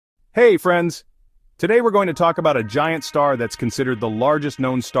Hey friends! Today we're going to talk about a giant star that's considered the largest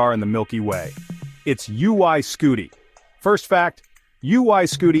known star in the Milky Way. It's UY Scuti. First fact, UY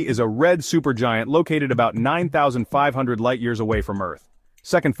Scuti is a red supergiant located about 9,500 light-years away from Earth.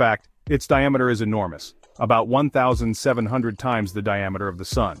 Second fact, its diameter is enormous, about 1,700 times the diameter of the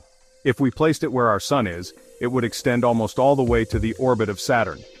Sun. If we placed it where our Sun is, it would extend almost all the way to the orbit of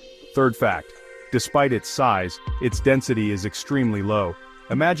Saturn. Third fact, despite its size, its density is extremely low.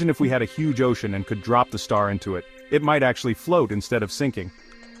 Imagine if we had a huge ocean and could drop the star into it. It might actually float instead of sinking.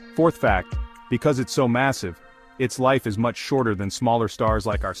 Fourth fact, because it's so massive, its life is much shorter than smaller stars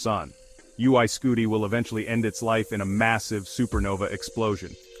like our Sun. UY Scuti will eventually end its life in a massive supernova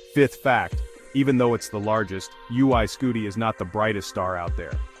explosion. Fifth fact, even though it's the largest, UY Scuti is not the brightest star out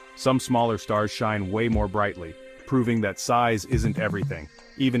there. Some smaller stars shine way more brightly, proving that size isn't everything,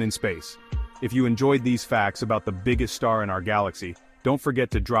 even in space. If you enjoyed these facts about the biggest star in our galaxy, don't forget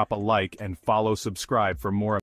to drop a like and subscribe for more